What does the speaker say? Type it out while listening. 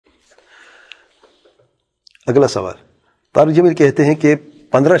اگلا سوال، طارق جمیل کہتے ہیں کہ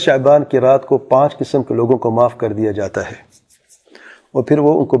 15 شعبان کی رات کو 5 قسم کے لوگوں کو معاف کر دیا جاتا ہے اور پھر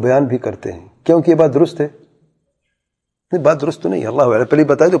وہ ان کو بیان بھی کرتے ہیں، کیا ان کی یہ بات درست ہے؟ نہیں، بات درست تو نہیں، اللہ اعلم۔ پہلے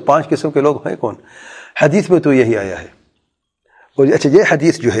بتائیں تو 5 قسم کے لوگ ہیں کون؟ حدیث میں تو یہی آیا ہے۔ اور اچھا، یہ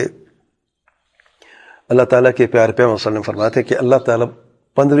حدیث جو ہے اللہ تعالیٰ کے پیارے پیغمبر صلی اللہ علیہ وسلم فرماتے ہیں کہ اللہ تعالیٰ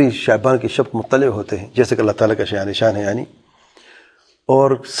 15 شعبان کی شب مطلع ہوتے ہیں، جیسے کہ اللہ تعالیٰ کا شان ہے یعنی،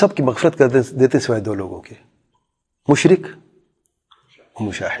 اور سب کی مغفرت کر دیتے سوائے 2 لوگوں کے، مشرک و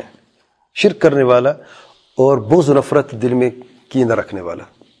مشاہد، شرک کرنے والا اور بغض و نفرت دل میں کینہ رکھنے والا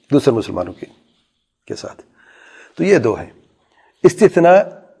دوسرے مسلمانوں کے ساتھ۔ تو یہ 2 ہیں، استثناء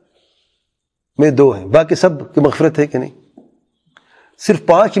میں 2 ہیں، باقی سب کی مغفرت ہے کہ نہیں؟ صرف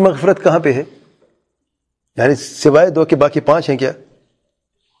 5 کی مغفرت کہاں پہ ہے؟ یعنی سوائے 2 کے باقی 5 ہیں کیا؟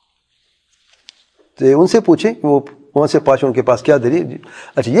 تو ان سے پوچھیں کہ وہ کون سے 5 ان کے پاس کیا دلیل؟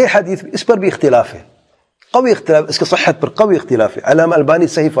 اچھا، یہ حدیث اس پر بھی اختلاف ہے، قوی اختلاف، اس کے صحت پر قوی اختلاف ہے۔ علامہ البانی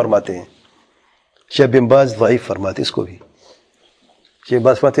صحیح فرماتے ہیں، شیخ بن باز ضعیف فرماتے ہیں اس کو بھی، شیخ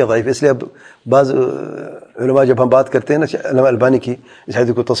باز فرماتے ہیں ضعیف۔ اس لیے اب بعض علماء جب ہم بات کرتے ہیں نا علامہ البانی کی، اس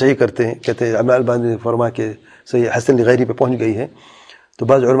حدیث کو تصحیح کرتے ہیں، کہتے ہیں علامہ البانی نے فرما کہ صحیح حسن لغیری پہ پہنچ گئی ہے، تو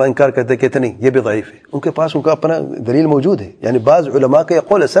بعض علماء انکار کہتے نہیں یہ بھی ضعیف ہے، ان کے پاس ان کا اپنا دلیل موجود ہے۔ یعنی بعض علماء کا یہ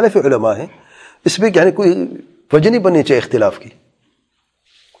قول سلف علماء ہیں، اس میں یعنی کوئی وجہ نہیں بننی چاہیے اختلاف کی،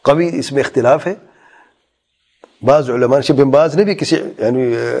 قوی اس میں اختلاف ہے۔ بعض علماء، شیخ بن باز نے بھی کسی یعنی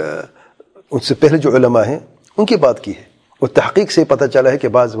ان سے پہلے جو علماء ہیں ان کی بات کی ہے، اور تحقیق سے پتہ چلا ہے کہ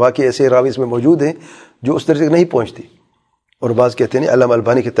بعض واقعی ایسے راوی اس میں موجود ہیں جو اس درجے نہیں پہنچتی، اور بعض کہتے ہیں علامہ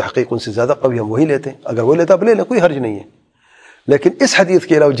البانی کی تحقیق ان سے زیادہ قوی، ہم وہی لیتے ہیں، اگر وہ لیتا اب لے لیں، کوئی حرج نہیں ہے۔ لیکن اس حدیث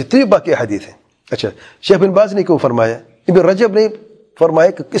کے علاوہ جتنی باقی حدیث ہیں، اچھا شیخ بن باز نے کیوں فرمایا، ابن رجب نے فرمایا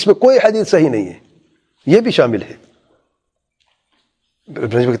کہ اس میں کوئی حدیث صحیح نہیں ہے، یہ بھی شامل ہے۔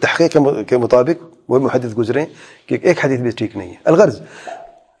 ابن رجب کی تحقیق کے مطابق وہ محدث گزرے کہ ایک حدیث بھی ٹھیک نہیں ہے۔ الغرض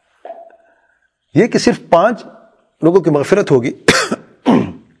یہ کہ صرف 5 لوگوں کی مغفرت ہوگی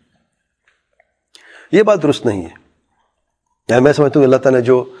یہ بات درست نہیں ہے۔ یعنی میں سمجھتا ہوں اللہ تعالیٰ نے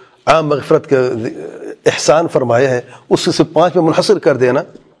جو عام مغفرت کا احسان فرمایا ہے اس سے صرف 5 میں منحصر کر دینا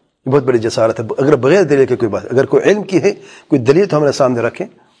یہ بہت بڑی جسارت ہے، اگر بغیر دلیل کے کوئی بات، اگر کوئی علم کی ہے کوئی دلیل تو ہمارے سامنے رکھیں،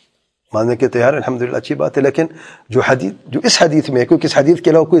 ماننے کے تیار، الحمدللہ اچھی بات ہے۔ لیکن جو اس حدیث میں ہے، کیونکہ اس حدیث کے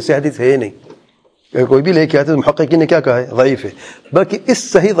علاوہ کوئی صحیح حدیث ہے ہی نہیں، اگر کوئی بھی لے کے آتے تو محققین نے کیا کہا ہے؟ ضعیف ہے۔ بلکہ اس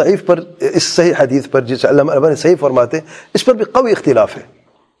صحیح ضعیف پر، اس صحیح حدیث پر جسے علامہ البانی صحیح فرماتے ہیں، اس پر بھی قوی اختلاف ہے۔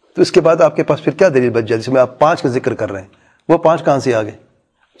 تو اس کے بعد آپ کے پاس پھر کیا دلیل بچ جائے؟ جس میں آپ 5 کا ذکر کر رہے ہیں، وہ 5 کہاں سے آ گئے؟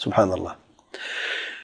 سبحان اللہ۔